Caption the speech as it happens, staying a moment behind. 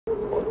Hi,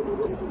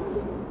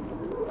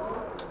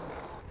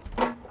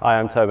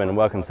 I'm Tobin and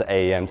welcome to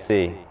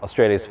AEMC,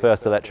 Australia's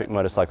first electric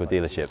motorcycle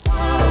dealership.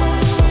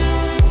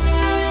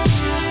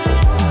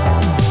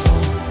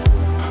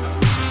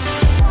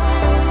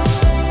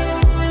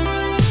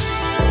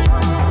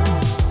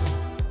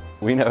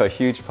 We know a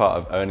huge part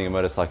of owning a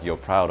motorcycle you're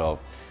proud of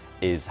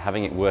is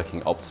having it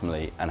working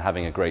optimally and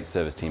having a great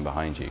service team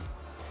behind you.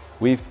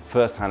 We've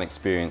first-hand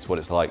experienced what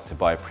it's like to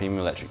buy a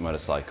premium electric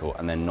motorcycle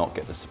and then not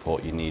get the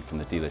support you need from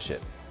the dealership.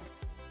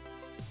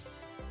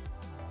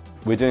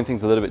 We're doing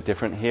things a little bit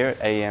different here at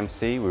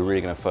AEMC. We're really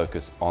going to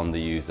focus on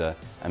the user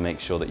and make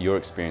sure that your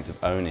experience of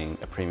owning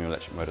a premium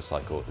electric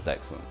motorcycle is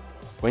excellent.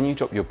 When you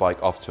drop your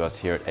bike off to us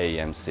here at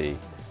AEMC,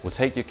 we'll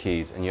take your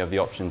keys and you have the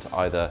option to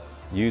either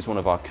use one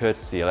of our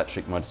courtesy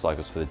electric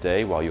motorcycles for the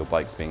day while your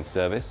bike's being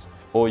serviced,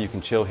 or you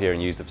can chill here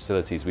and use the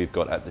facilities we've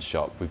got at the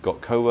shop. We've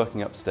got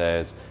co-working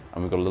upstairs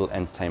and we've got a little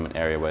entertainment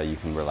area where you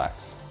can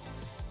relax.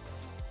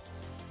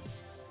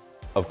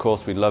 Of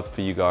course, we'd love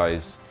for you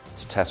guys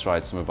to test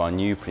ride some of our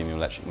new premium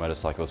electric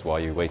motorcycles while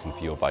you're waiting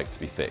for your bike to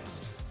be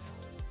fixed.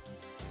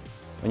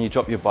 When you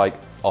drop your bike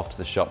off to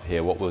the shop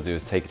here, what we'll do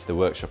is take it to the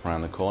workshop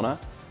around the corner.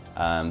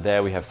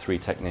 There we have 3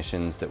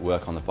 technicians that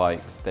work on the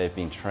bikes. They've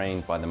been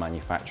trained by the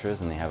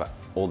manufacturers and they have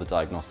all the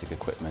diagnostic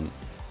equipment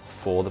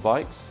for the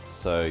bikes,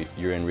 so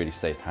you're in really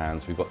safe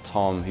hands. We've got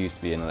Tom, who used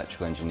to be an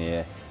electrical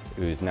engineer,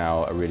 who's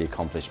now a really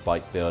accomplished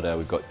bike builder.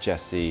 We've got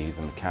Jesse, who's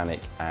a mechanic,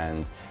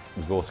 and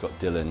we've also got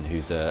Dylan,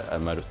 who's a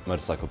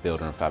motorcycle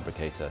builder and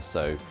fabricator.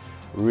 So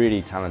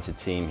really talented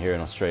team here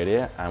in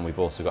Australia, and we've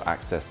also got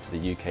access to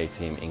the UK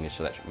team, English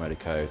Electric Motor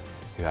Co,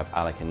 who have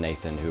Alec and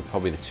Nathan, who are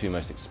probably the 2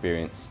 most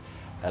experienced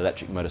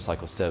electric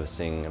motorcycle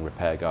servicing and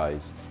repair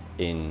guys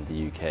in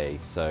the UK.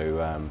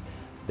 So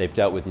they've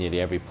dealt with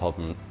nearly every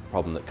problem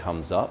that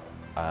comes up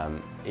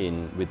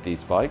with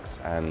these bikes,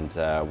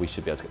 and we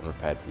should be able to get them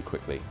repaired pretty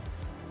quickly.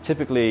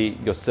 Typically,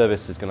 your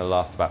service is going to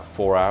last about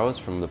 4 hours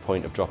from the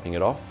point of dropping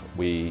it off.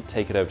 We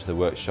take it over to the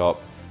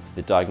workshop,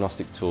 the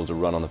diagnostic tools are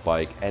run on the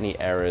bike, any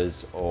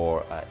errors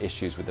or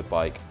issues with the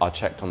bike are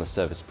checked on the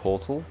service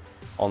portal.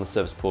 On the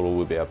service portal,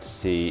 we'll be able to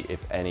see if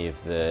any of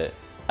the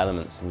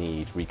elements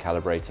need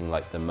recalibrating,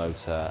 like the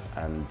motor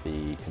and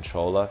the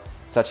controller.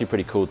 It's actually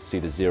pretty cool to see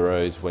the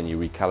zeros. When you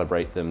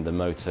recalibrate them, the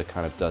motor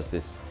kind of does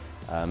this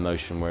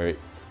motion where it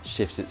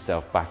shifts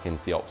itself back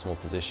into the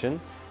optimal position.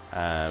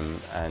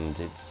 And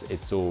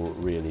it's all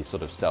really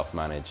sort of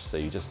self-managed, so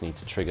you just need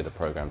to trigger the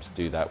program to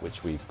do that,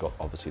 which we've got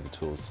obviously the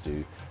tools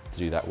to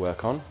do that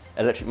work on.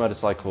 Electric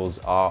motorcycles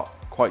are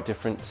quite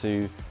different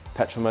to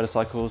petrol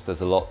motorcycles.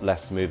 There's a lot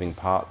less moving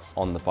parts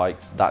on the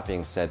bikes. That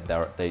being said,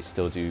 they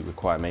still do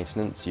require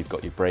maintenance. You've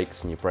got your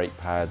brakes and your brake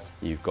pads,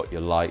 you've got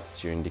your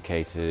lights, your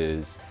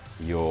indicators,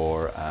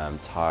 your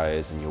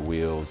tyres and your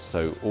wheels,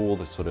 so all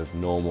the sort of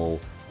normal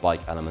bike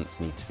elements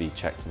need to be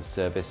checked and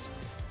serviced.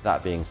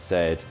 That being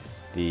said,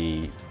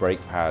 the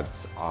brake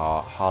pads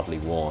are hardly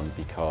worn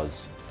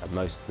because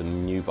most of the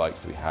new bikes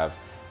that we have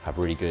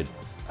really good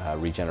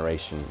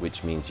regeneration,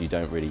 which means you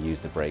don't really use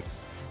the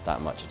brakes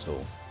that much at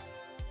all.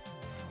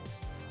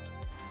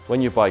 When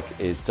your bike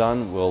is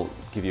done, we'll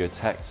give you a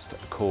text,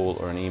 a call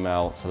or an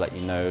email to let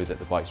you know that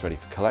the bike's ready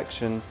for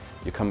collection.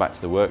 You come back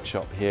to the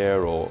workshop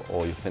here,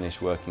 or you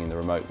finish working in the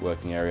remote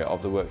working area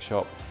of the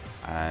workshop,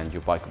 and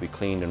your bike will be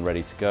cleaned and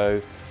ready to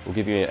go. We'll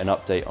give you an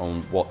update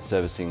on what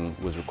servicing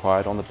was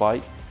required on the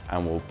bike,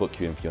 and we'll book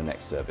you in for your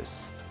next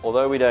service.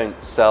 Although we don't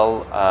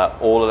sell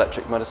all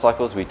electric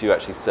motorcycles, we do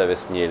actually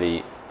service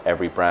nearly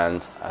every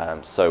brand.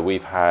 So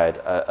we've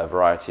had a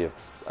variety of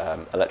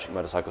electric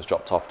motorcycles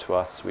dropped off to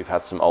us. We've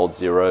had some old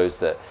Zeros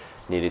that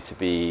needed to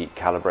be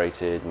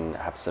calibrated and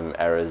have some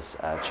errors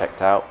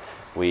checked out.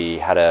 We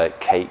had a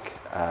Cake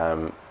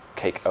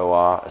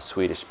OR, a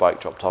Swedish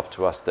bike, dropped off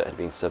to us that had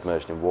been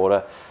submerged in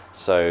water.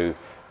 So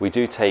we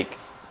do take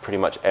pretty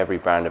much every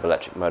brand of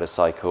electric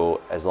motorcycle,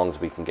 as long as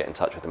we can get in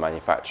touch with the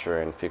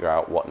manufacturer and figure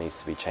out what needs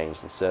to be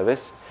changed and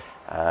serviced.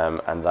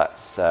 And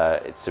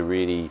it's a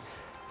really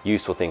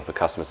useful thing for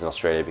customers in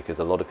Australia, because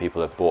a lot of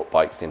people have bought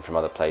bikes in from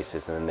other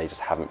places and then they just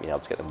haven't been able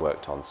to get them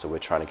worked on, so we're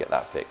trying to get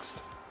that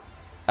fixed.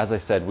 As I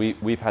said,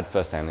 we've had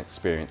first-hand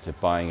experience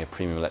of buying a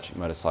premium electric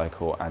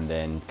motorcycle and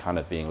then kind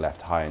of being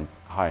left high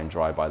and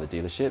dry by the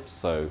dealerships,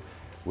 so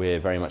we're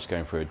very much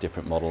going for a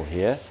different model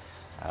here.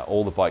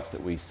 All the bikes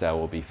that we sell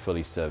will be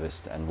fully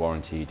serviced and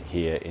warrantied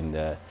here in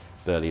the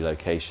Burleigh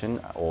location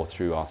or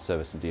through our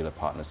service and dealer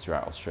partners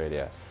throughout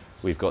Australia.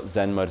 We've got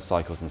Zen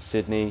Motorcycles in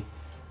Sydney,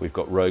 we've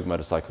got Rogue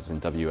Motorcycles in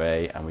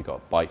WA, and we've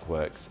got Bike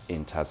Works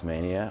in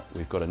Tasmania.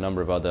 We've got a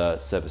number of other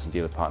service and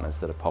dealer partners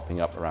that are popping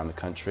up around the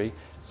country,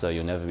 so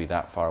you'll never be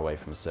that far away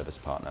from a service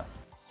partner.